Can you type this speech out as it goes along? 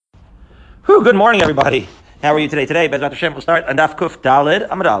Good morning, everybody. How are you today? Today, Bezrat Hashem, we'll start on Daf Kuf Dalid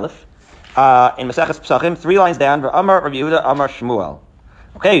Amud Aleph in Maseches Pesachim, 3 lines down. Amar Rabbi Yehuda Amar Shmuel.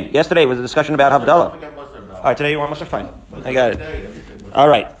 Okay, yesterday was a discussion about Havdalah. All right, today you want Musar? Fine. I got it. All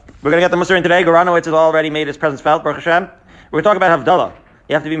right, we're going to get the Musar in today. Goranowitz has already made his presence felt, Baruch Hashem. We're going to talk about Havdalah.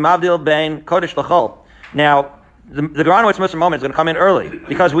 You have to be Mavdil Ben Kodesh L'chol. Now, the Goranowitz Musar moment is going to come in early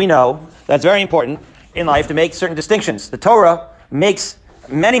because we know that's very important in life to make certain distinctions. The Torah makes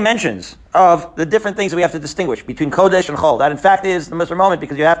many mentions of the different things that we have to distinguish between Kodesh and Chol. That in fact is the Musar moment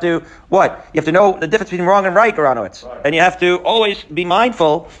because you have to, what? You have to know the difference between wrong and right, Goranowitz. Right. And you have to always be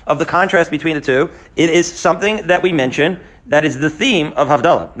mindful of the contrast between the two. It is something that we mention that is the theme of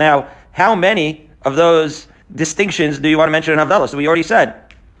Havdalah. Now, how many of those distinctions do you want to mention in Havdalah? So we already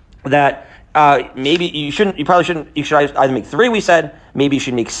said that maybe you should either make 3, we said, maybe you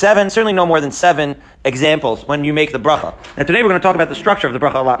should make 7, certainly no more than 7 examples when you make the bracha. Now today we're going to talk about the structure of the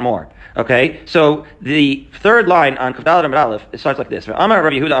bracha a lot more. Okay, so the third line on Kuf Daled Amud Aleph, it starts like this: Amar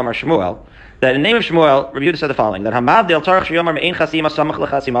Rabbi Yehuda Amar Shmuel, that in the name of Shmuel, Rabbi Yehuda said the following, that Hamavdil Tzarech Sheyomar Me'ein Chasima Samach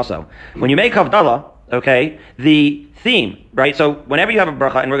L'Chasimaso. When you make Havdalah, okay, the theme, right? So whenever you have a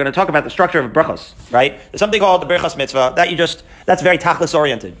bracha, and we're going to talk about the structure of brachos, right? There's something called the Birchas Mitzvah that's very tachlis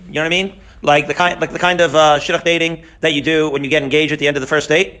oriented. You know what I mean? Like the kind of shidduch dating that you do when you get engaged at the end of the first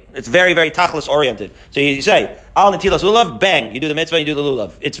date. It's very, very tachlis oriented. So you say, Al Netilas Lulav, bang, you do the mitzvah, you do the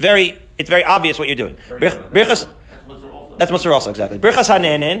lulav. It's very obvious what you're doing. Birchas, that's Musar also, exactly. Birchas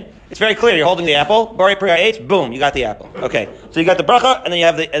HaNe'enin, it's very clear. You're holding the apple. Borei Pri Ha'etz, boom, you got the apple. Okay, so you got the bracha, and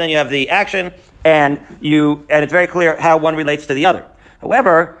then you have the action, and it's very clear how one relates to the other.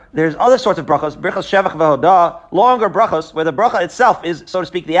 However, there's other sorts of brachos, brachos shevach v'hodah, longer brachos, where the bracha itself is, so to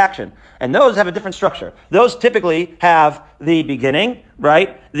speak, the action. And those have a different structure. Those typically have the beginning,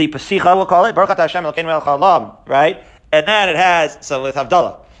 right? The pasicha, we'll call it, Baruch Atah Hashem Elokeinu melech haolam, right? And then it has, so with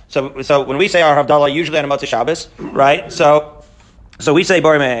Havdalah. So when we say our Havdalah, usually on a Motzei Shabbos, right? So we say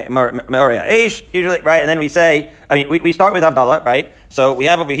Borei Me'orei Ha'esh, usually, right? And then we say, we start with Havdalah, right? So we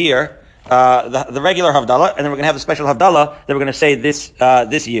have over here, the regular Havdalah, and then we're going to have the special Havdalah that we're going to say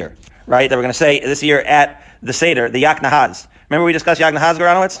this year, right? That we're going to say this year at the Seder, the Yak Nahaz. Remember we discussed Yak Nahaz,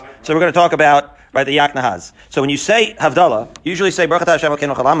 Goranowitz? So we're going to talk about, right, the Yak Nahaz. So when you say Havdalah, usually say Baruch Atah Hashem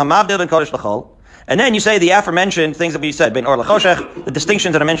Elokeinu Chalam, Hamavdil Ben Kodesh L'chol, and then you say the aforementioned things that we said, Ben Or L'choshech, the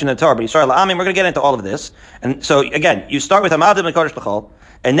distinctions that I mentioned in the Torah, but Yisrael La'amim, we're going to get into all of this. And so again, you start with Hamavdil Ben Kodesh L'chol,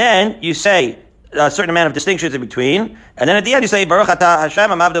 and then you say a certain amount of distinctions in between, and then at the end you say Baruch Atah Hashem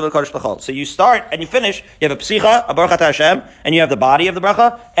Hamavdil Ben Kodesh L'chol. So you start and you finish. You have a psicha, a Baruch Atah Hashem, and you have the body of the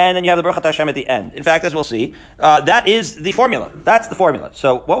bracha, and then you have the Baruch Atah Hashem at the end. In fact, as we'll see, that is the formula. That's the formula.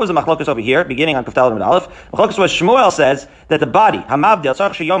 So what was the machlokus over here, beginning on Kuf Daled Amud Aleph? Machlokus was Shmuel says that the body, Hamavdil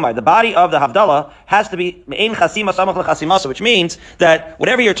Tzarech Sheyomar, the body of the Havdalah has to be Me'ein Chasima Samach L'Chasimasa, which means that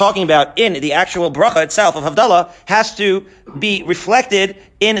whatever you're talking about in the actual bracha itself of Havdalah has to be reflected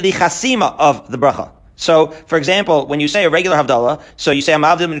in the Chasima of the bracha. So, for example, when you say a regular Havdalah, so you say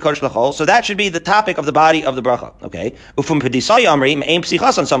Hamavdil Ben Kodesh L'chol, so that should be the topic of the body of the bracha. Okay? Ufum B'disai Amri Me'ein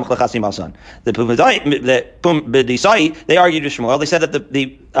Psichasan Samach L'Chasimasan. The Pum B'disai, they argued with Shmuel. They said that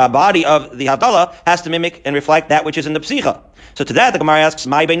the body of the Havdalah has to mimic and reflect that which is in the Psicha. So to that, the Gemara asks,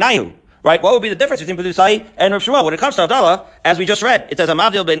 Mai Beinayu. Right? What would be the difference between Pedusai and Rav Shmuel? When it comes to Havdalah, as we just read, it says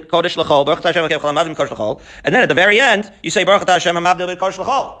Hamavdil Ben Kodesh L'chol, Baruch Atah Hashem Elokeinu Chalam, Hamavdil Ben Kodesh L'chol, and then at the very end, you say Baruch Atah Hashem Hamavdil Ben Kodesh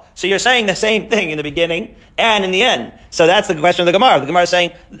L'chol. So you're saying the same thing in the beginning and in the end. So that's the question of the Gemara. The Gemara is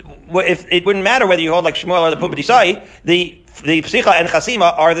saying, if it wouldn't matter whether you hold like Shmuel or the Pedusai, the Psicha and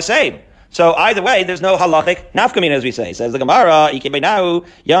Chasima are the same. So either way, there's no halachic nafkamina, as we say. Says the Gemara, Yom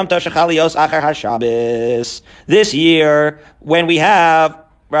Tov Shechalios Achar HaShabbos. This year, when we have,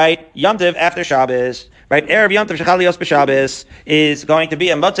 right, Yom Tov after Shabbos, right, Erev Yom Tov Shechalios B'Shabbos is going to be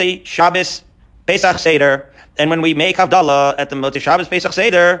a Motzei Shabbos Pesach Seder. And when we make Havdalah at the Motzei Shabbos Pesach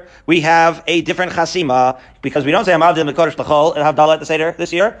Seder, we have a different Chasima, because we don't say Hamavdil Ben Kodesh L'chol and Havdalah at the Seder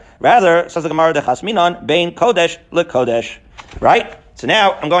this year. Rather, says the Gemara, the Chasminon, Bein Kodesh L'Kodesh. Right? So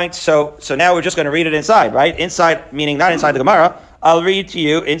now so now we're just going to read it inside, right? Inside, meaning not inside the Gemara. I'll read to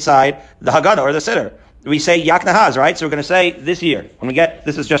you inside the Haggadah or the Siddur. We say Yak Nahaz, right? So we're going to say this year.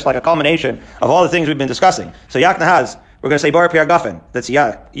 This is just like a culmination of all the things we've been discussing. So Yak Nahaz, we're going to say Borei Pri Hagafen, that's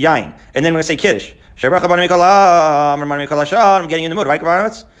Yain. And then we're going to say Kiddush. I'm getting in the mood, right,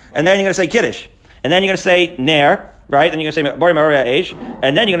 Goranowitz? And then you're going to say Kiddush. And then you're going to say Ner, right? Then you're going to say Borei Me'orei Ha'esh.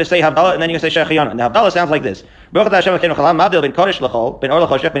 And then you're going to say Havdalah, and then you're going to say Shechiyana. And the Havdalah sounds like this.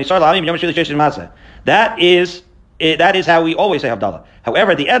 That is how we always say Havdalah.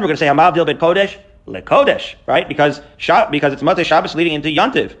 However, at the end, we're going to say Hamavdil Ben Kodesh L'Kodesh, right? Because it's Motzei Shabbos leading into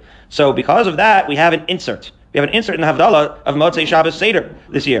Yontiv. So because of that, we have an insert. We have an insert in the Havdalah of Motzei Shabbos Seder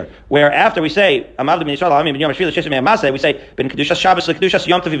this year, where after we say, we say, Ben Kedushas Shabbos LeKedushas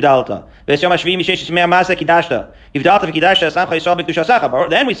Yom Tov Yivdalta. Ves Yom HaShvi'i Mishesh Yimei HaMaseh Kidashta. Yivdalta v'Kidashta Samcha Yisrael B'Kedusha Sacha.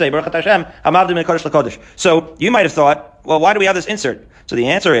 Then we say, Baruch Hashem, Hamavdim Ben Kodesh LeKodesh. So you might have thought, well, why do we have this insert? So the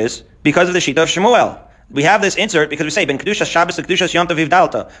answer is, because of the Shita of Shmuel. We have this insert because we say Ben Kedushas Shabbos LeKedushas Yom Tov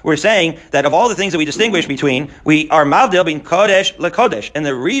Yivdalta. We're saying that of all the things that we distinguish between, we are Mavdil bin Kodesh LeKodesh. And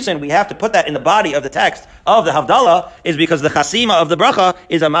the reason we have to put that in the body of the text of the Havdalah is because the Chasima of the Bracha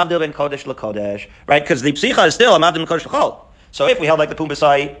is a Mavdil bin Kodesh LeKodesh. Right? Because the Psicha is still a Mavdil bin Kodesh LeKol. So if we held like the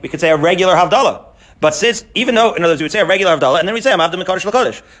Pumbasai, we could say a regular Havdalah. But since, even though, in other words, we would say a regular Havdalah, and then we'd say, I'm Avdim Kodesh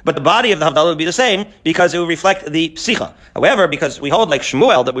LaKodesh. But the body of the Havdalah would be the same, because it would reflect the Psicha. However, because we hold like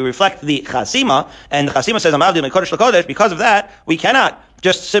Shmuel, that we reflect the Chasima, and the Chasima says, I'm Avdim Kodesh LaKodesh, because of that, we cannot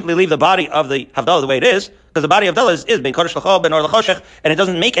just simply leave the body of the Havdalah the way it is, because the body of Havdalah is Ben Kodesh LaKol, Ben Or LaChoshech, and it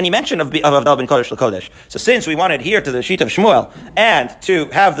doesn't make any mention of Havdalah Ben Kodesh LaKodesh. So since we want to adhere to the sheet of Shmuel, and to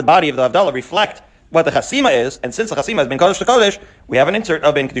have the body of the Havdalah reflect what the Chasima is, and since the Chasima has been Kodesh to Kodesh, we have an insert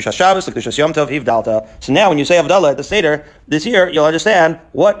of Ben Kedushas Shabbos, Kedushas Yom Tov, Hivdalta. So now when you say Havdalah at the Seder this year, you'll understand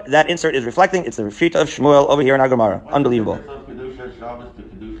what that insert is reflecting. It's the Shita of Shmuel over here in Agamara. Unbelievable.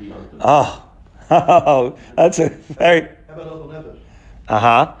 Oh, that's a very...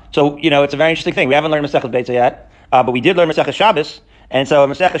 So, it's a very interesting thing. We haven't learned Masechet Beitza yet, but we did learn Masechet Shabbos, and so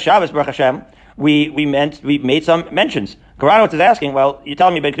Masechet Shabbos, Baruch Hashem, we made some mentions. Garanowitz is asking, well, you're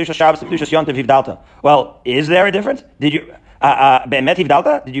telling me Ben Kedushas Shabbos, Kedushas Yom Tov Hivdalta. Well, is there a difference? Did you Be'emet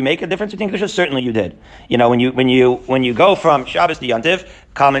Hivdalta? Did you make a difference between Kedushas? Certainly you did. When you go from Shabbos to Yom Tov,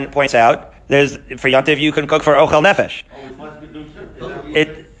 Kalman points out, for Yom Tov you can cook for Ochel Nefesh.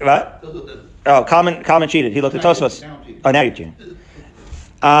 What? Oh, Kalman cheated. He looked at Tosfos. Oh, now you're cheating.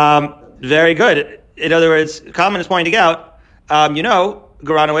 Very good. In other words, Kalman is pointing out,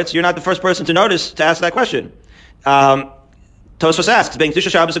 Garanowitz, you're not the first person to ask that question. Tosfos asks, Ben Kedushas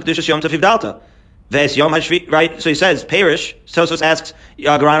Shabbos Kedushas Yom Tov Hivdalta. Ves Yom HaShvi, right? So he says, Perish. Tosfos asks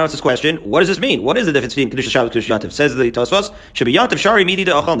Garanowitz's question, what does this mean? What is the difference between Kedushas Shabbos and Kedushas Yom Tov? Says the Tosfos, should be Yom Tov Shari Midi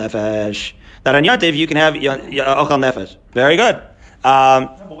de Ochel Nefesh. That on Yom Tov you can have Ochel Nefesh. Very good.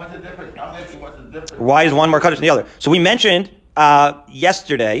 What's the difference? Why is one more Kaddish than the other? So we mentioned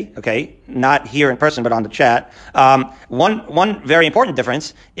yesterday, okay, not here in person, but on the chat, one very important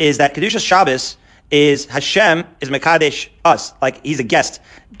difference is that Kedushas Shabbos is Hashem is Mekadesh us, like he's a guest.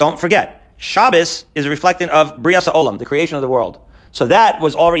 Don't forget, Shabbos is a reflection of Brias HaOlam, the creation of the world. So that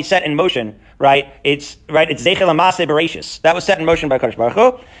was already set in motion, right? It's Zeichel HaMaseh Bereshis. That was set in motion by Kadosh Baruch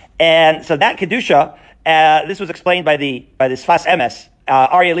Hu. And so that Kedusha, this was explained by the Sfas Emes.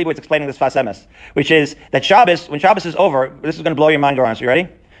 Aryeh Leibowitz explaining this Sfas Emes, which is that Shabbos, when Shabbos is over, this is going to blow your mind, Goran. So you ready?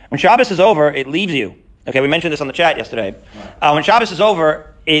 When Shabbos is over, it leaves you. Okay, we mentioned this on the chat yesterday. When Shabbos is over,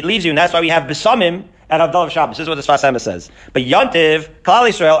 it leaves you, and that's why we have Besamim at Havdalah of Shabbos. This is what the Sfas Emes says. But Yontiv, Klal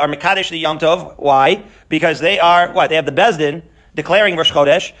Yisrael are Mekadesh the Yom Tov. Why? Because they are, what? They have the Bezdin declaring Rosh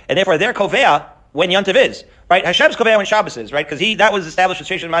Chodesh, and therefore they're Kovea when Yontiv is. Right? Hashem's Kovea when Shabbos is, right? Because that was established with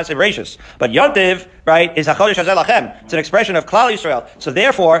Sheshet Ma'aseh Bereshis. But Yontiv, right, is HaChodesh Hazeh Lachem. It's an expression of Klal Yisrael. So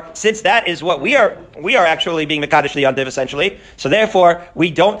therefore, since that is what we are actually being Mekadesh the Yontiv essentially. So therefore,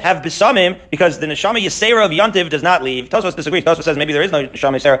 we don't have Besamim because the Neshama Yisera of Yontiv does not leave. Tosfos disagrees. Tosfos says maybe there is no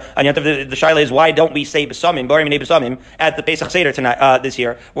Neshama Yisera on Yontiv. The Shaila is why don't we say Besamim, Borim Minei Besamim, at the Pesach Seder tonight, this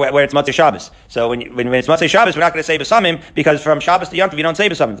year, where it's Motzei Shabbos. So when it's Motzei Shabbos, we're not going to say Besamim because from Shabbos to Yontiv you don't say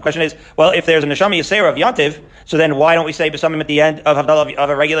Besamim. The question is, well, if there's a Neshama Yisera of Yontiv, so then why don't we say Besamim at the end of Havdalah of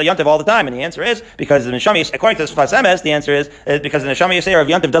a regular Yontiv all the time? And the answer is because the Neshama, according to the Sfas Emes, the answer is because the Neshama Yisera of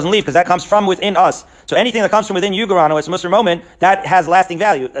Yontiv doesn't leave because that comes from within us. So anything that comes from within you, Garano, it's a Musar moment, that has lasting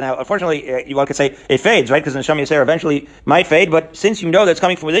value. Now, unfortunately, one could say it fades, right? Because the Neshama Yisera eventually might fade, but since you know that it's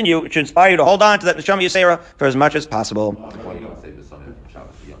coming from within you, it should inspire you to hold on to that Neshama Yisera for as much as possible. Why you don't say Besamim from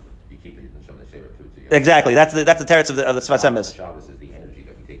Shabbos to Yontiv? You keep it in the Neshama Yisera too. Exactly. That's the teretz of the Sfas Emes. Shabbos is the energy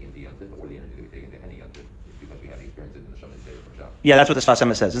that we take into Yontiv, or the energy that we take into any Yontiv. It's because we have the experience in the Neshama Yisera from Shabbos. Yeah, that's what the Sfas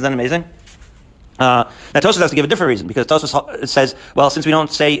Emes says. Isn't that amazing? Now Tosfos has to give a different reason because Tosfos says, well, since we don't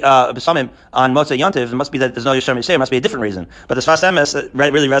say Besamim on Motzei Yontiv, it must be that there's no Yisrael Yisrael. It must be a different reason. But the Sfas Emes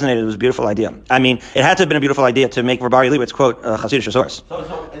really resonated. It was a beautiful idea. I mean, it had to have been a beautiful idea to make Rabbi Leibowitz quote Hasidic source.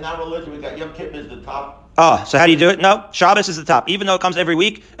 So in our religion, we got Yom Kippur is the top. Oh, so how do you do it? No, Shabbos is the top. Even though it comes every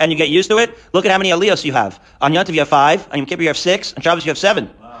week and you get used to it, look at how many aliyos you have. On Yontiv you have 5, on Yom Kippur you have 6, on Shabbos you have 7.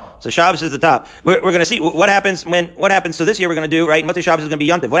 So Shabbos is the top. We're going to see what happens. So this year we're going to do, right, Motzei Shabbos is going to be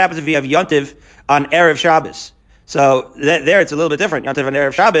Yontiv. What happens if you have Yontiv on Erev Shabbos? So there it's a little bit different. Yontiv on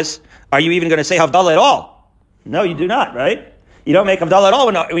Erev Shabbos, are you even going to say Havdalah at all? No, you do not, right? You don't make Havdalah at all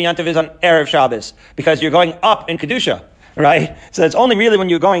when Yontiv is on Erev Shabbos because you're going up in Kedusha. right? So it's only really when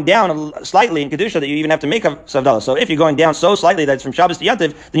you're going down slightly in Kedusha that you even have to make a Havdalah. So if you're going down so slightly that it's from Shabbos to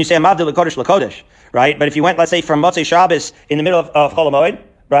Yantiv, then you say a Mavdil L'Kodesh L'Kodesh, right? But if you went, let's say, from Motzei Shabbos in the middle of Chol HaMoed,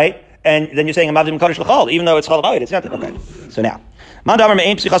 right? And then you're saying a Mavdil L'Kodesh L'Chol, even though it's Chol HaMoed, it's Yantiv. Okay, so now. So again,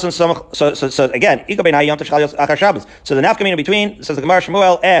 so the nafkamina between, says the Gemara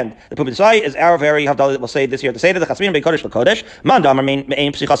Shmuel, and the Pumbedisai is our very Havdalah that we'll say this year. To say to the Chasmin Bekodesh L'Kodesh, Mandamar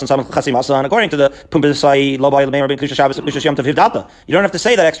me'ein psichas and samach chasim asan. According to the Pumbedisai, Lo Ba'il Me'er Ben Kedusha Shabbos Kedusha Yom Tov Hivdata. You don't have to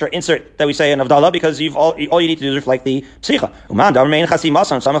say that extra insert that we say in Havdalah because all you need to do is reflect the psicha. Mandamar me'ein chasim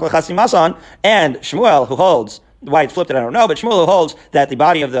asan samach chasim asan. And Shmuel, who holds. Why it's flipped it, I don't know, but Shmuel holds that the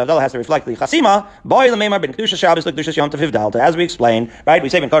body of the Havdalah has to reflect the Chasima, as we explained, right? We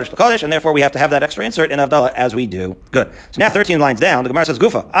say Ben Kodesh L'Kodesh, and therefore we have to have that extra insert in Havdalah as we do. Good. So now 13 lines down, the Gemara says,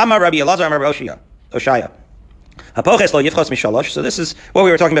 Gufa, Amar Rabbi Elazar, Amar Oshaya. So this is what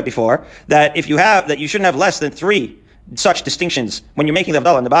we were talking about before, that if you have, that you shouldn't have less than 3 such distinctions when you're making the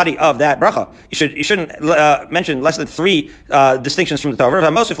Havdalah in the body of that bracha. You shouldn't mention less than 3 distinctions from the Torah.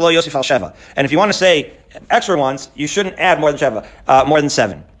 And if you want to say extra ones, you shouldn't add more than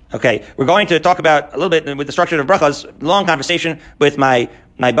 7. Okay, we're going to talk about a little bit with the structure of brachas. Long conversation with my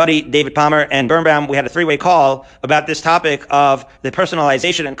buddy David Palmer and Birnbaum. We had a 3-way call about this topic of the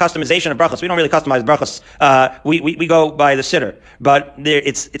personalization and customization of brachas. We don't really customize brachas. We go by the sitter, but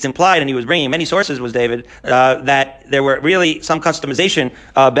it's implied, and he was bringing many sources, was David, that there were really some customization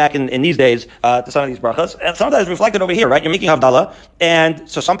back in these days to some of these brachas, and some of that is reflected over here, right? You're making Havdalah, and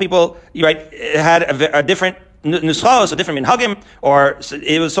so some people, had a different nuschos, a different minhagim, or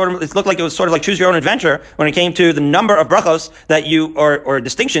it looked like it was sort of like choose your own adventure when it came to the number of brachos that you, or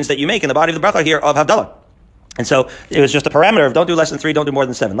distinctions that you make in the body of the bracha here of Havdalah. And so it was just a parameter of don't do less than 3, don't do more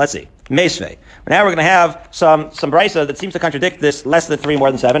than 7. Let's see. Meisvei. Now we're going to have some brisa that seems to contradict this less than 3, more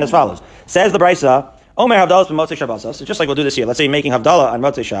than 7 as follows. Says the brisa, Omer Havdalah from Motzei Shabbos. So just like we'll do this year. Let's say you're making Havdalah on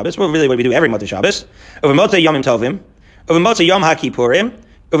Motzei Shabbos. Well, really what we do every Motzei Shabbos. Over Motzei Yomim Tovim. Over Motzei Yom HaKippurim.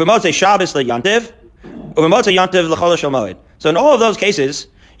 Over Motzei Shabbos LeYantiv. So in all of those cases,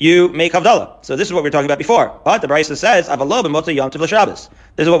 you make Havdalah. So this is what we were talking about before. But the Brisa says,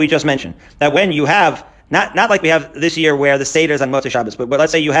 this is what we just mentioned. That when you have, not like we have this year where the Seder is on Motzei Shabbos, but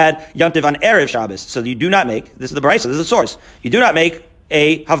let's say you had Yontiv on Erev Shabbos. So you do not make, this is the Brisa, this is the source. You do not make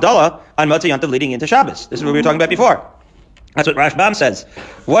a Havdalah on Motzei Yontiv leading into Shabbos. This is what we were talking about before. That's what Rashbam says.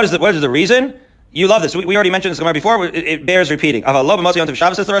 What is the reason? You love this. We already mentioned this before. It bears repeating. You understand,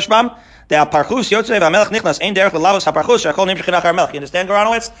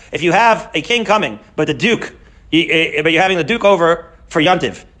 Goranowitz? If you have a king coming, but the duke, but you're having the duke over for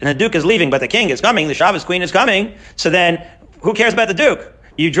Yontiv, and the duke is leaving, but the king is coming, the Shabbos queen is coming, so then who cares about the duke?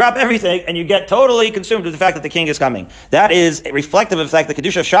 You drop everything and you get totally consumed with the fact that the king is coming. That is reflective of the fact that the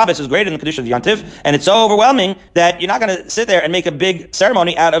Kedusha of Shabbos is greater than the Kedusha of Yontiv, and it's so overwhelming that you're not going to sit there and make a big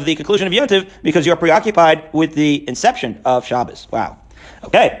ceremony out of the conclusion of Yontiv because you're preoccupied with the inception of Shabbos. Wow.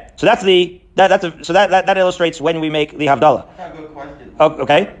 Okay, so that illustrates when we make the Havdalah. That's a good question. Oh,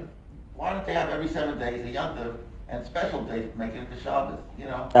 okay. Why don't they have every 7 days a Yontiv and special days make it to Shabbos?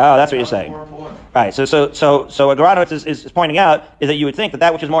 Oh, that's what you're saying. Right. So what Goranowitz is pointing out is that you would think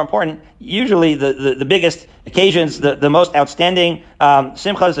that which is more important, usually the biggest occasions, the most outstanding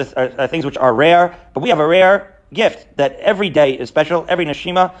simchas are things which are rare, but we have a rare gift that every day is special, every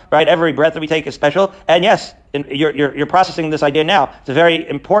neshima, right? Every breath that we take is special. And yes, you're processing this idea now. It's a very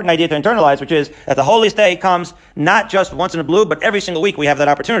important idea to internalize, which is that the holiest day comes not just once in a blue, but every single week we have that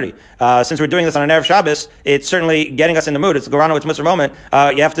opportunity. Since we're doing this on an Erev Shabbos, it's certainly getting us in the mood. It's the Goranowitz Mitzvah moment.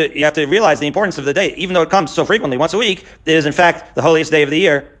 You have to realize the importance of the day, even though it comes so frequently, once a week. It is in fact the holiest day of the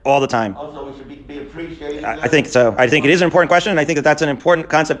year, all the time. Also, we should be appreciating. I think so. I think it is an important question, and I think that's an important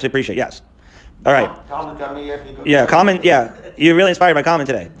concept to appreciate. Yes. All right. Yeah, Kalman. Yeah, you're really inspired by Kalman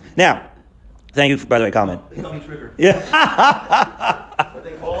today. Now, thank you, by the way, Kalman. They call me Trigger. Yeah. What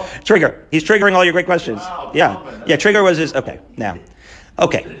they call him? Trigger. He's triggering all your great questions. Wow, yeah. Kalman. Yeah, Trigger was his. Okay, now.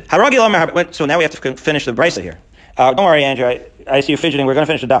 Okay. So now we have to finish the brisa here. Don't worry, Andrew. I see you fidgeting. We're going to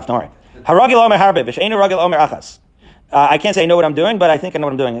finish the daf. Don't worry. Haragil omer harbe b'sheinu ragil omer achas. I can't say I know what I'm doing, but I think I know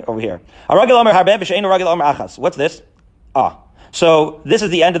what I'm doing over here. Haragil omer harbe b'sheinu ragil omer achas. What's this? So this is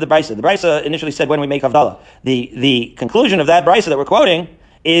the end of the brisa. The brisa initially said when we make Havdalah. The conclusion of that brisa that we're quoting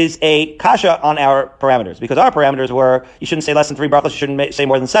is a kasha on our parameters, because our parameters were you shouldn't say less than 3 brachos, you shouldn't say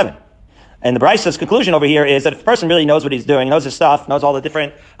more than 7. And the brisa's conclusion over here is that if the person really knows what he's doing, knows his stuff, knows all the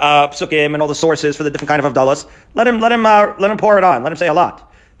different psukim and all the sources for the different kind of Havdalahs, let him pour it on. Let him say a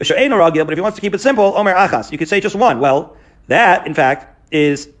lot. But if he wants to keep it simple, omer achas, you could say just one. Well, that in fact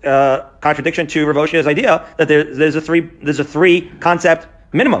is contradiction to Rav Oshia's idea that there's a 3 concept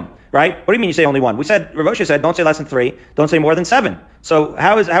minimum. right? What do you mean you say only one? We said, Rav Osha said, don't say less than 3, don't say more than 7. So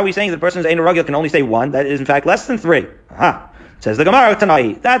how are we saying that the person who's Ein Ragil can only say 1? That is in fact less than 3. Aha. Says the Gemara,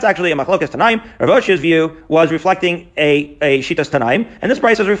 Tanai. That's actually a Machlokas Tanaim. Rav Osha's view was reflecting a Shitas Tanaim, and this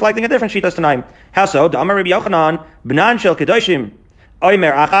price is reflecting a different Shitas Tanaim. How so? D'amar Rabbi Yochanan, B'nan shel Kedoshim,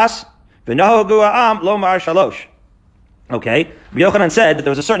 Oimer Achas, V'nohogu ha'am lomar shalosh. Okay? Rabbi Yochanan said that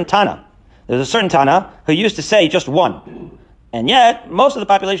there was a certain Tana. There was a certain Tana who used to say just 1. And yet, most of the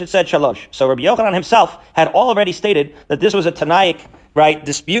population said shalosh. So Rabbi Yochanan himself had already stated that this was a Tanaic, right,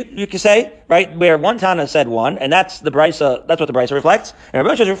 dispute, you could say, right, where one Tana said 1, and that's what the Brisa reflects. And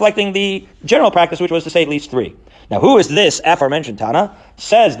Rabbi Osha is reflecting the general practice, which was to say at least 3. Now, who is this aforementioned Tana?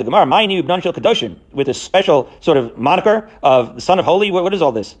 Says the Gemara, Ma'inu B'nan Shel Kedoshim, with this special sort of moniker of the son of holy. What is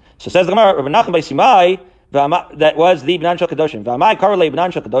all this? So says the Gemara, Rabbi Nachman Bar Simai, that was the B'nan Shel Kedoshim. V'amai karolei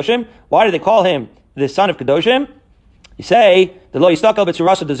B'nan Shel Kedoshim. Why do they call him the son of Kedoshim? You say the lo yistakel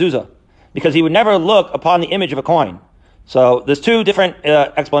b'tzurasa dezuzah, because he would never look upon the image of a coin. So there's 2 different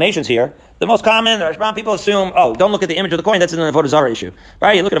explanations here. The most common, the Rashbam, people assume, don't look at the image of the coin. That's an Avodah Zarah issue,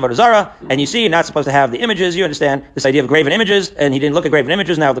 right? You look at Avodah Zarah and you see you're not supposed to have the images. You understand this idea of graven images, and he didn't look at graven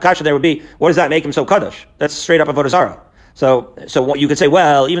images. Now the kasha there would be, what does that make him so kaddish? That's straight up Avodah Zarah. So what you could say,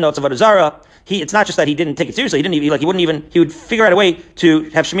 well, even though it's Avodah Zarah, it's not just that he didn't take it seriously. He would figure out a way to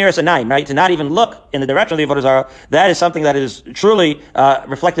have Shemiras Anayim, right? To not even look in the direction of the Avodah Zarah. That is something that is truly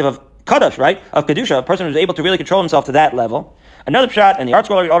reflective of Kaddish, right? Of Kedusha, a person who's able to really control himself to that level. Another pshat, and the art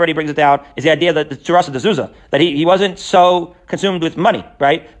scholar already brings it down, is the idea that the Tzurasa Dezuzah, that he wasn't so consumed with money,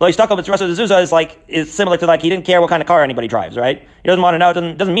 right? Lo yistakel b'tzurasa dezuzah is similar to he didn't care what kind of car anybody drives, right? He doesn't want to know,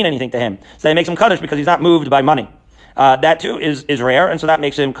 it doesn't mean anything to him. So that makes him Kaddish because he's not moved by money. That too is rare, and so that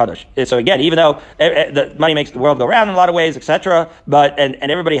makes him kaddish. So again, even though the money makes the world go round in a lot of ways, etc., but and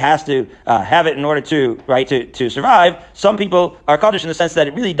everybody has to have it in order to survive. Some people are kaddish in the sense that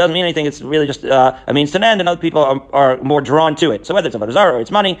it really doesn't mean anything. It's really just a means to an end, and other people are more drawn to it. So whether it's Avodah Zarah or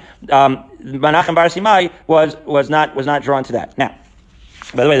it's money, Menachem Bar Simai was not drawn to that. Now,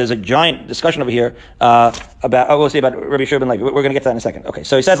 by the way, there's a giant discussion over here about we'll see about Rabbi Shua ben Levi. We're going to get to that in a second. Okay,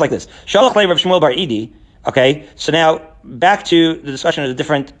 so he says like this: Shalach le Rav Shmuel bar Idi. Okay, so now back to the discussion of the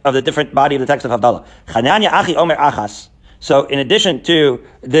different body of the text of Havdalah. Chananya achi omer achas. So in addition to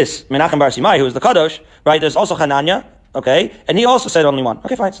this Menachem Bar Simai, who is the Kadosh, right? There's also Hananya. Okay, and he also said only 1.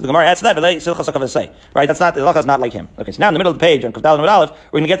 Okay, fine. So the Gemara adds to that, right? That's not the halacha is not like him. Okay, so now in the middle of the page on Kaf Daled Amud Aleph,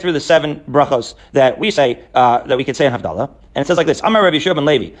 we're going to get through the 7 brachos that we say that we could say in Havdalah, and it says like this: Amar Rabbi Shua ben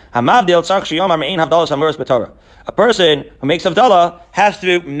Levi, Hamavdil tzarich sheyomar me'ein Havdalah samuras b'Torah. A person who makes Havdalah has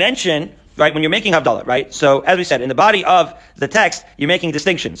to mention. Right, when you're making Havdalah, right? So, as we said, in the body of the text, you're making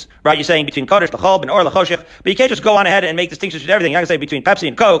distinctions, right? You're saying between Kodesh, L'chol, Ben Or, L'choshech, but you can't just go on ahead and make distinctions between everything. You're not going to say between Pepsi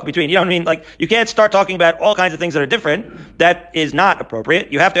and Coke, you know what I mean? You can't start talking about all kinds of things that are different. That is not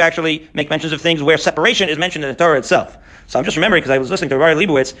appropriate. You have to actually make mentions of things where separation is mentioned in the Torah itself. So I'm just remembering, because I was listening to Rabbi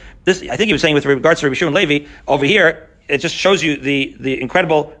Leibowitz, I think he was saying with regards to Rabbi Shua ben Levi, over here, it just shows you the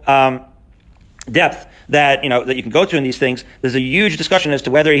incredible depth that that you can go to in these things. There's a huge discussion as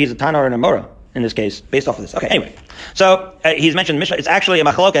to whether he's a Tana or an Amora in this case, based off of this. Okay, anyway. So, he's mentioned Mishnah. It's actually a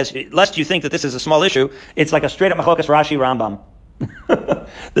machlokas. Lest you think that this is a small issue, it's like a straight-up machlokas Rashi Rambam.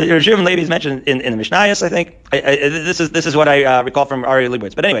 The Rav Shua ben Levi is mentioned in the Mishnayos, I think. This is what I recall from Ari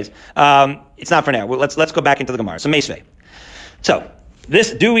Leibowitz. But anyways, it's not for now. Let's go back into the Gemara. So, Meisvei. So,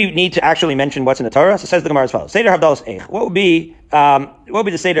 do we need to actually mention what's in the Torah? So says the Gemara as follows: Seder Havdalas Eich. What would be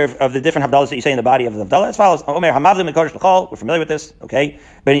the Seder of the different Havdalas that you say in the body of the Havdalah? As follows: Omer Hamavdim Ben Kodesh L'chol. We're familiar with this, okay?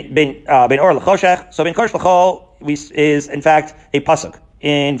 Ben Or L'choshech. So Ben Kodesh L'chol is in fact a pasuk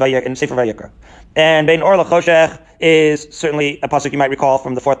in Sefer Vayikra, and Ben Or L'choshech is certainly a pasuk you might recall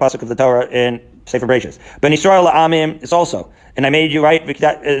from the 4th pasuk of the Torah in Sefer Bereshis. Ben Yisrael La'amim is also. And I made you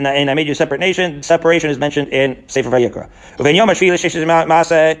and I made you a separate nation. Separation is mentioned in Sefer Vayikra.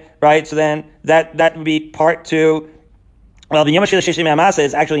 Right? So then that would be part 2. Well, the Yom HaShvi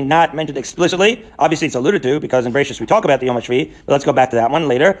is actually not mentioned explicitly. Obviously, it's alluded to because in Bereshis we talk about the Yom HaShvi. But let's go back to that one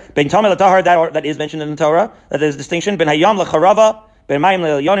later. Ben Tamei L'Tahar, that is mentioned in the Torah. That is distinction. Ben Hayam L'Charava, Ben Mayim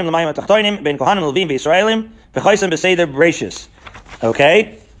L'Elyonim, L'Mayim L'Tachtonim, Ben Kohanim L'Levim V'Yisraelim, V'Chaysim B'Seder Bereshis.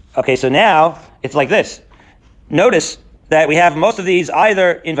 Okay, so now it's like this. Notice that we have most of these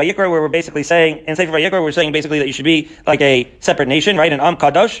either in Vayikra, where we're basically saying, in Sefer Vayikra, we're saying basically that you should be like a separate nation, right? An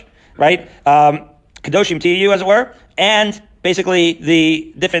Kadosh, right? Kadoshim Tiyu, as it were, and basically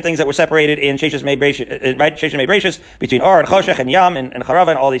the different things that were separated in Sheshes Mei Bereshis, right? Sheshes Mei Bereshis, between Or and Choshech and Yam and Charava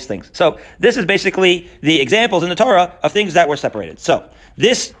and all these things. So this is basically the examples in the Torah of things that were separated. So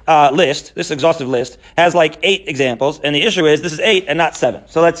this exhaustive list, has like 8 examples, and the issue is this is 8 and not 7.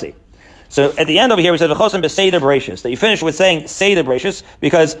 So let's see. So at the end over here, we said v'chosim b'seder b'reishis, that you finish with saying seder b'reishis,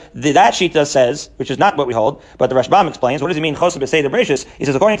 because that shita says, which is not what we hold, but the Rashbam explains, what does he mean chosim b'seder b'reishis? He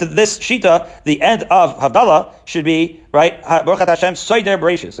says, according to this shita, the end of Havdalah should be, right, Baruch Hashem seder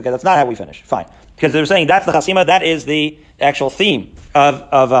b'reishis. Okay, that's not how we finish. Fine. Because they're saying that's the chasima, that is the actual theme of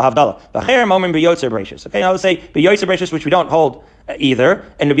Havdalah. V'cher moment b'yotzer b'reishis. Okay, now let's say b'yotzer b'reishis, which we don't hold either,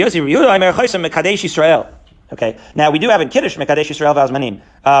 and b'yotzer b'yudah, I'm chosim mekadesh Yisrael. Okay, now we do have in Kiddush mekadesh Yisrael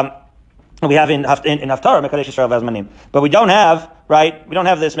v'azmanim. We have in Haftarah Mekadesh Yisrael v'azmanim, but we don't have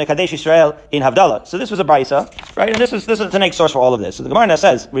this Mekadesh Yisrael in Havdalah. So this was a brisa, right? And this is the next source for all of this. So the Gemara now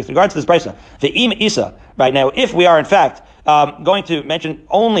says, with regards to this brisa, the im isa, right now, if we are in fact going to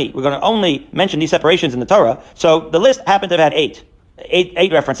only mention these separations in the Torah. So the list happened to have had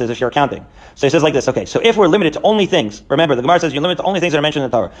eight references if you're counting. So he says like this, okay, so if we're limited to only things, remember the Gemara says you're limited to only things that are mentioned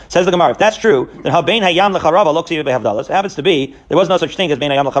in the Torah. Says the Gemara, if that's true, then how bein hayam lecharava lo ksiva behavdalah. It happens to be, there was no such thing as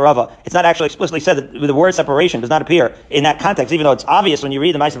bein hayam lecharava. It's not actually explicitly said that the word separation does not appear in that context, even though it's obvious when you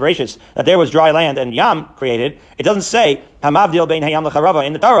read the Ma'aser Bereishis that there was dry land and yam created. It doesn't say hamavdil bein hayam lecharava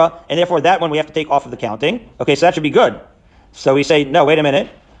in the Torah, and therefore that one we have to take off of the counting. Okay, so that should be good. So we say, no, wait a minute.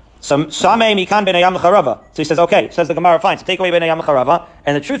 So he says, okay, says the Gemara, fine, so take away B'nai Yam L'Charava,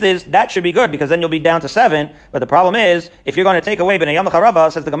 and the truth is, that should be good, because then you'll be down to 7, but the problem is, if you're going to take away B'nai Yam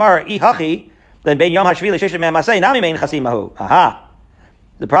L'Charava, says the Gemara, Ihachi, then Ben Yom HaShvi L'Sheshim Me'amaseh, Nami Mein Chasimahu. Aha.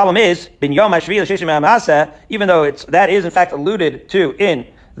 The problem is, Ben Yom HaShvi L'Sheshim Me'amaseh, even though that is in fact alluded to in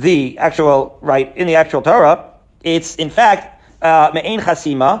the actual Torah, it's in fact, Me'ein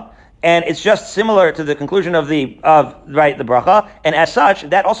Chasima, and it's just similar to the conclusion of the bracha, and as such,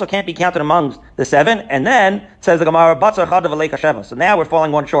 that also can't be counted among the 7. And then says the Gemara, Batzar Chadav Alei Kasheva. So now we're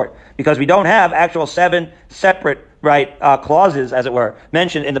falling one short because we don't have actual 7 separate clauses, as it were,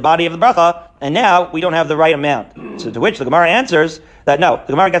 mentioned in the body of the bracha, and now we don't have the right amount. So to which the Gemara answers that no,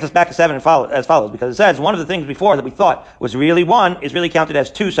 the Gemara gets us back to 7 as follows, because it says one of the things before that we thought was really 1 is really counted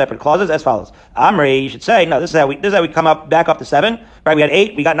as 2 separate clauses as follows. Amri, you should say, no, this is how we come back up to 7, right? We had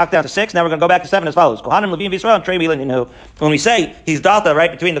 8, we got knocked down to 6, now we're going to go back to 7 as follows. Kohanim, Levim, Yisrael, and Trei Bilin. When we say he's Dalta,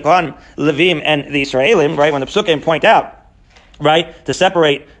 right, between the Kohanim, Levim, and the Israelim, right, when the Psukim point out, right, to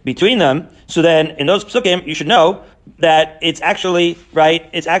separate between them, so then in those Psukim, you should know that it's actually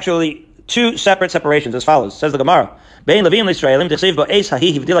 2 separate separations as follows. Says the Gemara, Bein Levim l'Israelim t'chsiv bo'es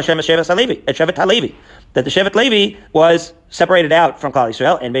hahi hivdil Hashem es Shevet HaLevi, that the Shevet Levi was separated out from Klal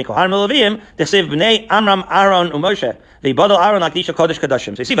Yisrael, and Bein Kohanim Levim t'chsiv b'nei Amram, Aaron, u'Moshe v'yibadel Aaron l'akdisha kodesh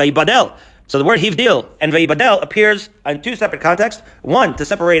kadashim. So you see v'yibadel. So the word hivdil and v'yibadel appears in 2 separate contexts. One to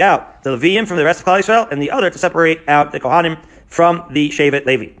separate out the Leviim from the rest of Klal Yisrael, and the other to separate out the Kohanim from the Shevet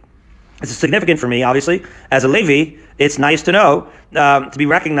Levi. This is significant for me, obviously. As a Levi, it's nice to know, to be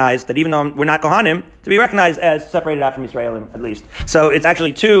recognized that even though we're not Kohanim, to be recognized as separated out from Israelim, at least. So it's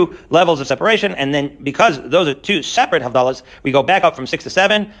actually 2 levels of separation, and then because those are 2 separate Havdalahs, we go back up from 6 to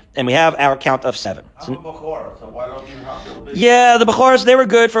 7, and we have our count of 7. So why don't you have the Yeah, the Bechoros, they were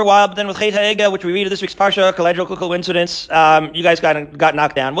good for a while, but then with Chet HaEgel, which we read of this week's Parsha, Kaledro coincidence, you guys got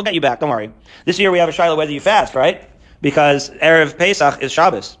knocked down. We'll get you back, don't worry. This year we have a Shiloh whether you fast, right? Because Erev Pesach is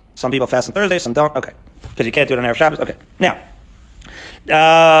Shabbos. Some people fast on Thursday, some don't. Okay. Because you can't do it on Erev Shabbos. Okay. Now,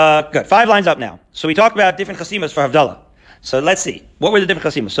 good. 5 lines up now. So we talked about different chasimas for Havdalah. So let's see. What were the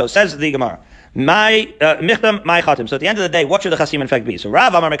different chasimas? So it says the Gemara, Michtam, my chatim. So at the end of the day, what should the chasim in fact be? So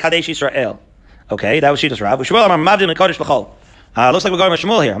Rav Amar Mekadesh Yisrael. Okay, that was Shittas Rav. Shmuel Amar Mavdim Mekadosh L'chol. Looks like we're going with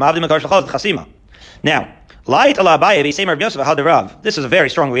Shmuel here. Mavdim Mekadosh L'chol is the chasima. Now, Light ala Abaye, they say Rav Yosef, how the Rav. This is a very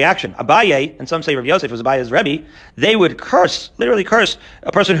strong reaction. Abaye, and some say Rav Yosef was Abaye's Rebbe, they would literally curse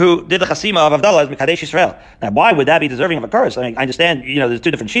a person who did the chasima of Havdalah as Mekadesh Yisrael. Now, why would that be deserving of a curse? I mean, I understand, there's 2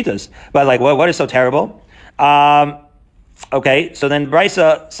 different shitas, but what is so terrible? Okay, so then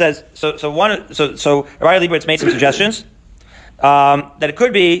Brisa says, so Rabbi Liebert's made some suggestions, that it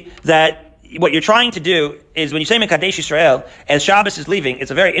could be that what you're trying to do is when you say Mekadesh Yisrael, as Shabbos is leaving,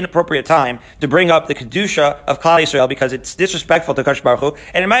 it's a very inappropriate time to bring up the Kedusha of Klal Yisrael because it's disrespectful to Kadosh Baruch Hu,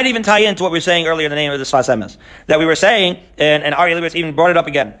 and it might even tie into what we were saying earlier in the name of the Sfas Emes, that we were saying, and Ari Liebertz even brought it up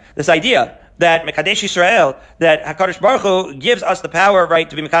again, this idea that Mekadesh Yisrael, that HaKadosh Baruch Hu gives us the power, right,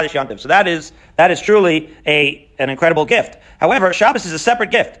 to be Mekadesh Yantiv. So that is truly an incredible gift. However, Shabbos is a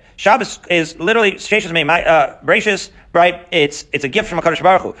separate gift. Shabbos is literally Bereishis, right? It's a gift from HaKadosh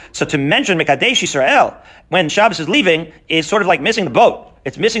Baruch Hu. So to mention Mekadesh Yisrael when Shabbos is leaving is sort of like missing the boat.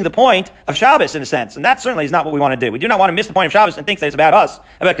 It's missing the point of Shabbos in a sense, and that certainly is not what we want to do. We do not want to miss the point of Shabbos and think that it's about us,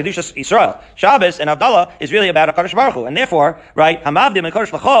 about Kedushas Yisrael. Shabbos and Havdalah is really about HaKadosh Baruch Hu, and therefore, right, Hamavdim and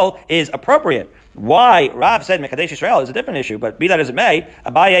Kodesh L'chol is appropriate. Why Rav said Mekadesh Yisrael is a different issue, but be that as it may,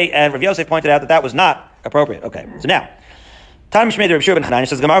 Abaye and Rav Yosef pointed out that was not appropriate. Okay, so now, Time Shmei Rav Shua ben Chananya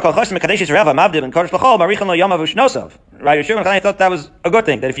says Gemara Kol Chosh Mekadesh Yisrael V'Mavdim and Kodesh L'Chol Marichan Lo Yamav U'Shnosov. Right, Rav Shua ben Chananya thought that was a good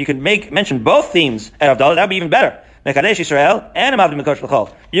thing, that if you could mention both themes at Havdalah, that would be even better. Mekadesh Yisrael and Mavdim and Kodesh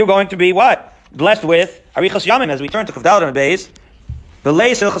L'Chol. You're going to be what? Blessed with Arichas Yamim as we turn to Kavdalah and Beis.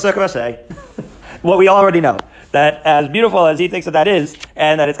 V'Lei Silchas Ekavasei. What we already know, that as beautiful as he thinks that is,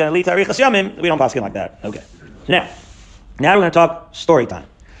 and that it's going to lead to Arichas Yamim, we don't pass it like that. Okay. Now we're going to talk story time.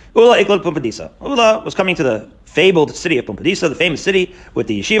 Ula Iklal Pumbedisa. Ula was coming to the fabled city of Pumbedisa, the famous city with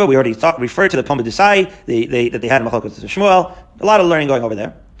the yeshiva. We already referred to the Pumbedisai, that they had in Machlokes with Shmuel. A lot of learning going over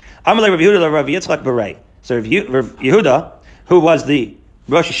there. Amalei Rav Yehuda Rav Yitzchak Berei. So Rav Yehuda, who was the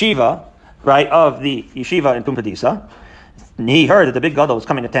Rosh Yeshiva, right, of the yeshiva in Pumbedisa, he heard that the big gadol was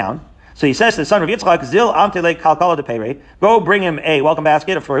coming to town. So he says to the son of Yitzchak, Zil Amtele Kalkala de Pere, go bring him a welcome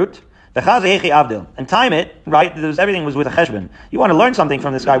basket of fruit. And time it, right? Everything was with a cheshbon. You want to learn something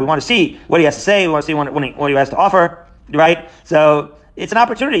from this guy. We want to see what he has to say. We want to see what he has to offer, right? So it's an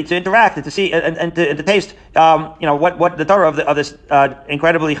opportunity to interact and to see and to taste, what the Torah of this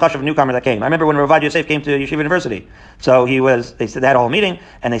incredibly chashuv newcomer that came. I remember when Rav Yosef came to Yeshiva University. So they had a whole meeting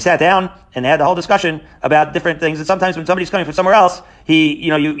and they sat down and they had the whole discussion about different things. And sometimes when somebody's coming from somewhere else,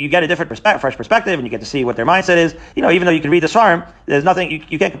 you get a different fresh perspective, and you get to see what their mindset is. Even though you can read the Svarim, there's nothing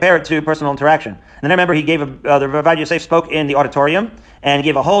you can't compare it to personal interaction. And then I remember he gave the Rav Yosef spoke in the auditorium and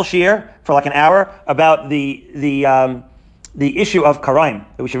gave a whole shiur for like an hour about the issue of Karaim,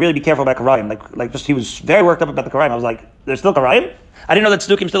 that we should really be careful about Karaim. He was very worked up about the Karaim. I was like, there's still Karaim? I didn't know that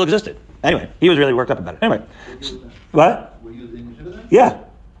Tzdukim still existed. Anyway, he was really worked up about it. Anyway. What? Were you the Yeshiva then? Yeah.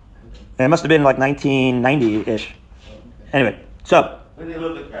 And it must have been like 1990-ish. Anyway, so. Where do they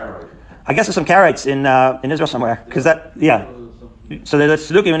live, the Karaites? I guess there's some Karaites in Israel somewhere. Because so there's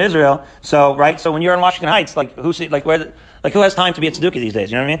Tzdukim in Israel. So, right, so when you're in Washington Heights, who has time to be a Tzduki these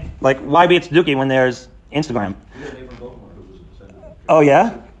days? You know what I mean? Like, why be a Tzduki when there's Instagram? Oh,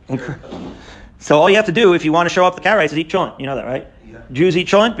 yeah? So all you have to do if you want to show up the Karaites is eat cholent. You know that, right? Yeah. Jews eat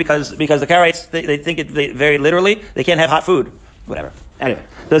cholent because the Karaites, they think it very literally. They can't have hot food. Whatever. Anyway.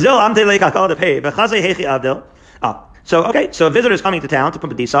 So a visitor is coming to town to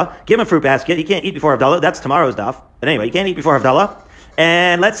Pumbedisa. Give him a fruit basket. He can't eat before Havdalah. That's tomorrow's daf. But anyway, he can't eat before Havdalah.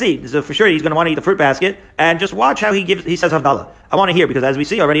 And let's see. So for sure he's going to want to eat the fruit basket. And just watch how he says Havdalah. I want to hear, because as we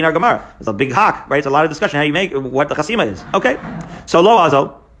see already in our Gemara, there's a big hak, right? It's a lot of discussion how you make what the chasima is. Okay. So Lo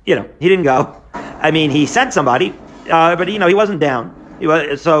Azo, he didn't go. I mean, he sent somebody, but he wasn't down.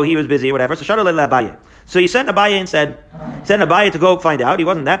 So he was busy or whatever. So Shadol le Abaye. So he sent Abaye and sent Abaye to go find out. He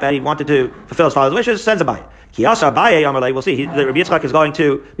wasn't that bad. He wanted to fulfill his father's wishes. Sends Abaye. Kiyasa Abaye Amalei. We'll see. Rabbi Yitzchak is going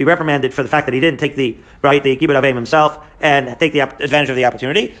to be reprimanded for the fact that he didn't take the kibbutz avim himself and take the advantage of the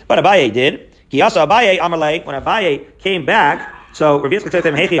opportunity. But Abaye did. Kiyasa Abaye Amalei. When Abaye came back, so Rabbi Yitzchak said to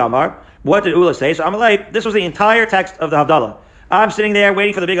him, Hechi Amar. What did Ula say? So Amalei. This was the entire text of the Havdalah. I'm sitting there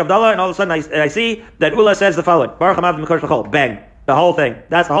waiting for the big Havdalah, and all of a sudden I see that Ula says the following: Baruch Hamav Mikosh L'Chol. Bang. The whole thing.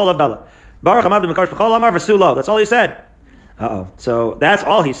 That's the whole Havdalah. Baruch Hamav Mikosh L'Chol Amar V'Sulo. That's all he said. So that's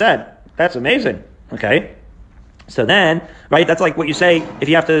all he said. That's amazing. Okay. So then, right, that's like what you say if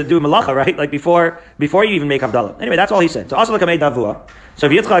you have to do malacha, right? Like before you even make Havdalah. Anyway, that's all he said. So also like I made Davua. So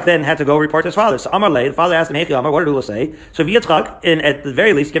Yitzchak then had to go report to his father. So Amar Lei, the father asked him, Hechi Amar, what did Ula say? So Yitzchak, at the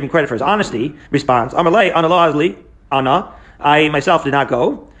very least, give him credit for his honesty, responds, Amar Lei, Ana Lo Azli, Ana, I myself did not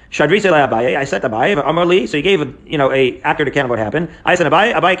go. Shadri Selei Abaye, I sent Abaye, but Amar Li, so he gave a accurate account of what happened. I sent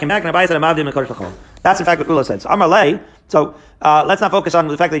Abaye came back, and Abaye said, Amavdim L'Kodesh L'Chol. That's in fact what Ula said. So Amar Lei, so let's not focus on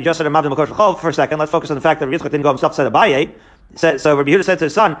the fact that he just said Amavdim L'Kodesh L'Chol for a second. Let's focus on the fact that Yitzchak didn't go himself, said Abaye. So Rabbi Yehuda said to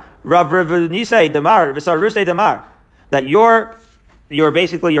his son, Rav Nisei Damar, V'sar Rusei Damar, that your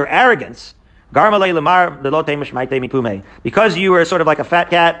arrogance, Garmalei Lamar, because you were sort of like a fat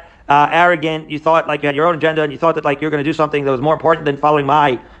cat, arrogant, you thought like you had your own agenda, and you thought that like you're going to do something that was more important than following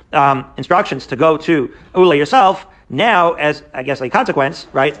my instructions to go to Ula yourself. Now, as I guess a consequence,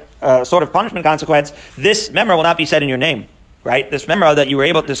 right, sort of punishment consequence, this memra will not be said in your name. Right? This memra that you were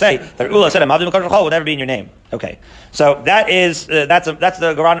able to say that Ula said Amavdim L'Kodesh L'Chol will never be in your name. Okay. So that is that's the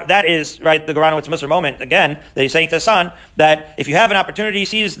Geran, that is right the Geranowitz Musar moment again that he's saying to his son that if you have an opportunity,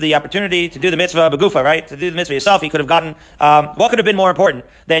 seize the opportunity to do the mitzvah begufa, right? To do the mitzvah yourself. He could have gotten what could have been more important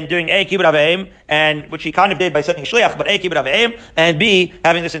than doing A, kibbutz avim, and which he kind of did by sending a shliach, but A, kibbutz avim, and B,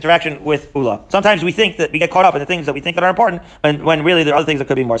 having this interaction with Ula. Sometimes we think that we get caught up in the things that we think that are important when really there are other things that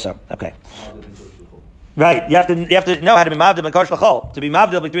could be more so. Okay. Right. You have to know how to be mavdil ben kosh l'chol. To be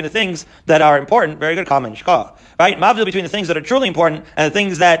mavdil between the things that are important, very good comment, shkach. Right? Mavdil between the things that are truly important and the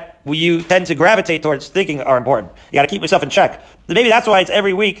things that you tend to gravitate towards thinking are important. You got to keep yourself in check. Maybe that's why it's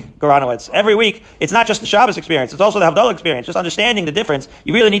every week, Goranowitz. Every week, it's not just the Shabbos experience, it's also the Havdalah experience. Just understanding the difference.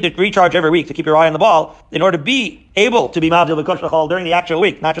 You really need to recharge every week to keep your eye on the ball in order to be able to be mavdil ben kosh l'chol during the actual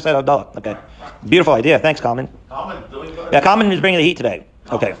week, not just at Havdalah. Okay. Beautiful idea. Thanks, Kalman. Kalman doing good. Yeah, Kalman is bringing the heat today.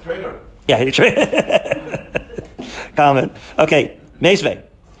 Okay. Trigger. Yeah, he's comment. Okay, Meisvei.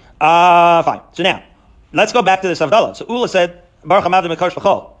 Fine. So now, let's go back to this Havdalah. So Ula said, Baruch HaMavdim Mekosh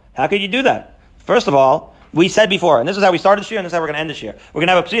L'chol. How could you do that? First of all, we said before, and this is how we started this year, and this is how we're going to end this year. We're going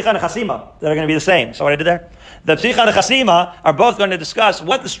to have a Psicha and a Chasima that are going to be the same. So what I did there? The Psicha and the Chasima are both going to discuss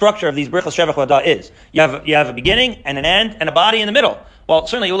what the structure of these Brichos Shevach V'Adah is. You have a beginning and an end and a body in the middle. Well,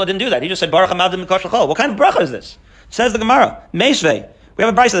 certainly Ula didn't do that. He just said, Baruch HaMavdim Mekosh L'chol. What kind of bracha is this? Says the Gemara, Meisvei. We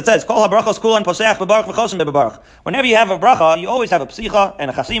have a brayso that says, "Kol habrachos kulan poseach bebarach v'chosim bebarach." Whenever you have a bracha, you always have a psicha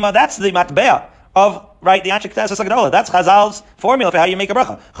and a chasima. That's the matbeah of the Anshe Ketesis HaGedolah. That's Chazal's formula for how you make a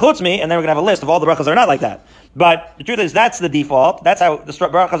bracha. Chutz mi, and then we're going to have a list of all the brachas that are not like that. But the truth is, that's the default. That's how the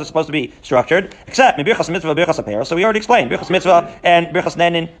brachas are supposed to be structured. Except birchas mitzvah, birchas apero. So we already explained birchas mitzvah and birchas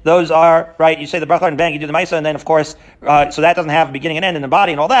nenin. Those are right. You say the bracha and bang, you do the ma'isa, and then of course, so that doesn't have a beginning and end in the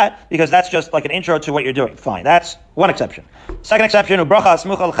body and all that because that's just like an intro to what you're doing. Fine, that's one exception. Second exception, bracha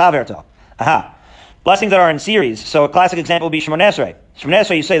smucha l'chaverto. Aha. Blessings that are in series. So a classic example would be Shmoneh Esrei. Shmoneh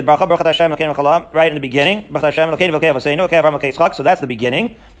Esrei, you say the bracha, Baruch Hashem Elokeinu Chalam, right in the beginning. Baruch Hashem Elokeinu V'Kei Avosseinu, Kei Avram V'Kei Yitzchak. So that's the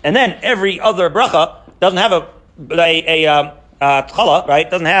beginning. And then every other bracha doesn't have a tchala,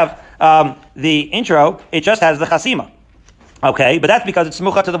 right? Doesn't have the intro. It just has the chasima. Okay, but that's because it's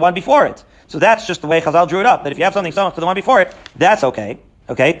smucha to the one before it. So that's just the way Chazal drew it up. That if you have something similar to the one before it, that's okay.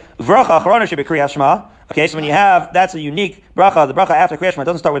 Okay, V'racha Achrona should be Kriyas Shema. Okay, so when you have, that's a unique bracha. The bracha after Kriyas Shema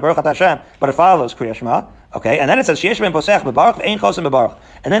doesn't start with Baruch Atah Hashem, but it follows Kriyas Shema. Okay, and then it says Sheyesh ben posech bebaruch ve'ein chosim bebaruch.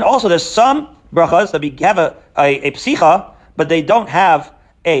 And then also there's some brachas that have a psicha, but they don't have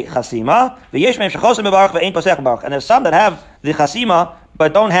a chasima. Ve'yesh ben shechosim bebaruch ve'ein posech bebaruch. And there's some that have the chasima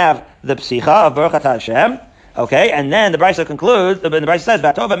but don't have the psicha of Baruch Atah Hashem. Okay, and then the brayso concludes. The brayso says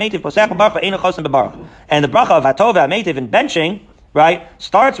V'atova meitiv posech bebaruch ve'ein chosim bebaruch. And the bracha of V'atova meitiv in benching, right,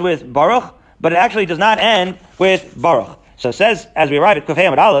 starts with Baruch, but it actually does not end with Baruch. So it says, as we arrive at Kufay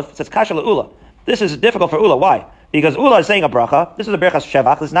Amud Aleph, it says Kasha Ula. This is difficult for Ula. Why? Because Ula is saying a bracha. This is a birchas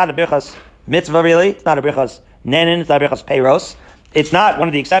shevach. This is not a birchas mitzvah, really. It's not a birchas nenin. It's not a birchas peiros. It's not one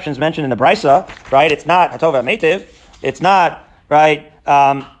of the exceptions mentioned in the brisa, right? It's not hatova meitiv. It's not, right,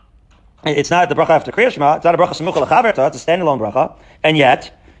 it's not the bracha after Kriyas Shema. It's not a bracha smucha l'chaverta. It's a standalone bracha. And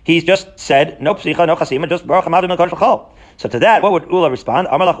yet, he's just said, no psicha, no chasima, just baruch hamadim l'kosh l'chol. So to that, what would Ula respond?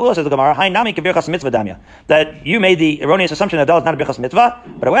 Amalach Ula says the Gemara, Hai nami kebirchas mitzvah damya. That you made the erroneous assumption that is not a birchas mitzvah,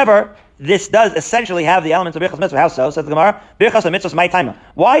 but however, this does essentially have the elements of birchas mitzvah. How so? Says the Gemara, birchas mitzvah is my timer.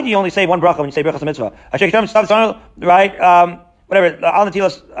 Why do you only say one bracha when you say birchas mitzvah? Right? Whatever. Al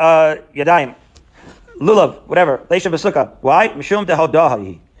natilas yadayim, lulav, whatever. Leisha b'sukkah. Why? Mishum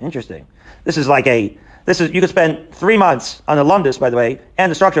tehodahi. Interesting. This is you could spend 3 months on the lumdus, by the way,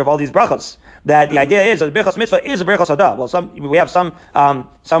 and the structure of all these brachos. That the idea is that birchas mitzvah is a birchas hadah. Well, we have some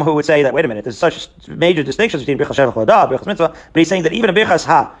who would say that, wait a minute, there's such major distinctions between birchas shevach hadah, birchas mitzvah, but he's saying that even a birchas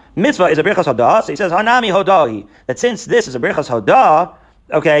ha mitzvah is a birchas hadah. So he says hanami hodahi, that since this is a birchas hadah,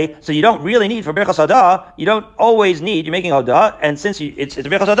 okay, so you don't really need for birchas hadah. You don't always need. You're making hadah, and since it's a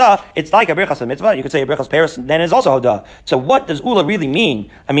birchas hadah, it's like a birchas mitzvah. You could say a birchas peros, then it's also hadah. So what does Ula really mean?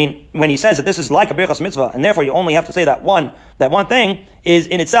 I mean, when he says that this is like a birchas mitzvah, and therefore you only have to say that one thing is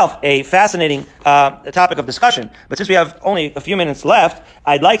in itself a fascinating topic of discussion. But since we have only a few minutes left,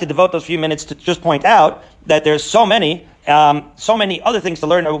 I'd like to devote those few minutes to just point out that there's so many other things to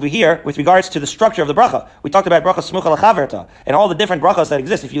learn over here with regards to the structure of the bracha. We talked about bracha smucha l'chaverta and all the different brachas that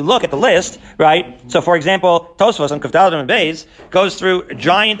exist. If you look at the list, right? So, for example, Tosfos on Kuf Daled and Beis goes through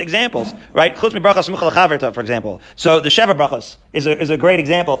giant examples, right? Chutz mi bracha smucha l'chaverta, for example. So the Sheva brachas is a great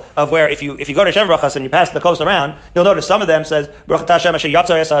example of where if you go to Sheva brachas and you pass the coast around, you'll notice some of them says bracha Hashem asher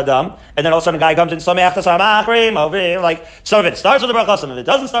yatzar es adam, and then all of a sudden a guy comes in sameach tasam over like some of it starts with the bracha, some of it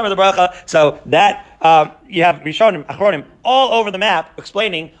doesn't start with the bracha. So that you have Rishonim, Achronim, all over the map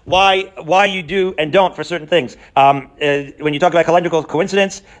explaining why you do and don't for certain things. When you talk about calendrical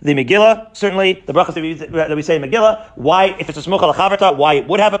coincidence, the Megillah, certainly the brachas that we say in Megillah, why, if it's a smucha l'chaverta, why it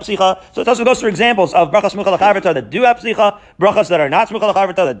would have a psicha. So it also goes through examples of brachas smucha l'chaverta that do have psicha, brachas that are not smucha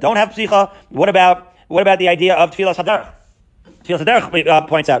l'chaverta that don't have psicha. What about the idea of tefillas hadarach? Tfilas Haderech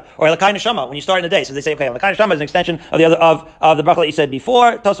points out, or Lakai Neshama, when you start in the day. So they say, okay, Lakai Neshama is an extension of the other of the bracha that you said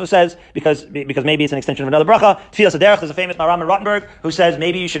before. Tosfos says because maybe it's an extension of another bracha. Tfilas Haderech, there's a famous Maram in Rottenberg who says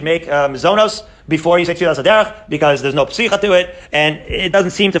maybe you should make Mizonos before you say Tfilas Haderech because there's no psicha to it, and it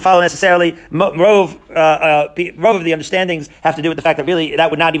doesn't seem to follow necessarily. Rove of the understandings have to do with the fact that really that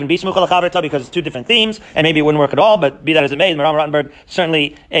would not even be Smucha L'Chaverta because it's two different themes, and maybe it wouldn't work at all. But be that as it may, Maram Rottenberg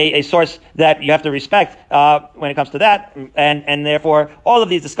certainly a source that you have to respect when it comes to that, and therefore all of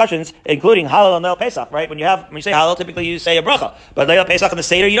these discussions, including Halal and Leil Pesach, right? When you say Halal, typically you say a bracha, but Leil Pesach and the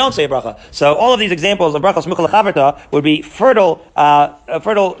Seder you don't say a bracha. So all of these examples of brachas Smucha L'Chaverta would be fertile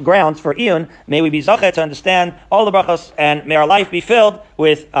grounds for Iyun. May we be zachet to understand all the brachas, and may our life be filled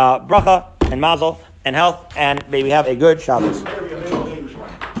with bracha and mazel and health, and may we have a good Shabbos.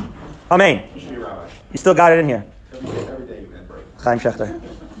 Amen. You still got it in here. Every day you can pray. Chaim Shechter.